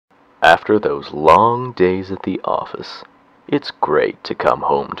After those long days at the office, it's great to come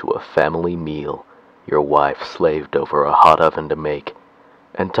home to a family meal your wife slaved over a hot oven to make,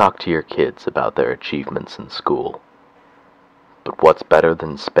 and talk to your kids about their achievements in school. But what's better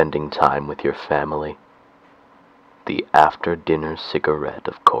than spending time with your family? The after-dinner cigarette,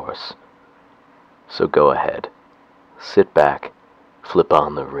 of course. So go ahead, sit back, flip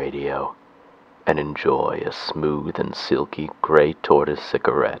on the radio, and enjoy a smooth and silky gray tortoise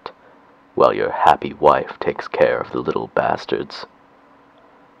cigarette while your happy wife takes care of the little bastards.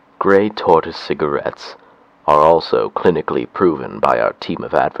 Gray Tortoise cigarettes are also clinically proven by our team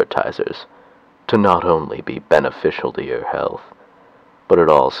of advertisers to not only be beneficial to your health, but it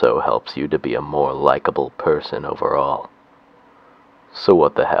also helps you to be a more likable person overall. So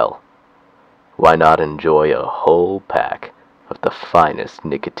what the hell? Why not enjoy a whole pack of the finest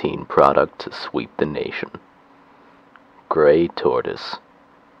nicotine product to sweep the nation? Gray Tortoise,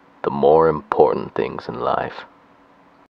 the more important things in life.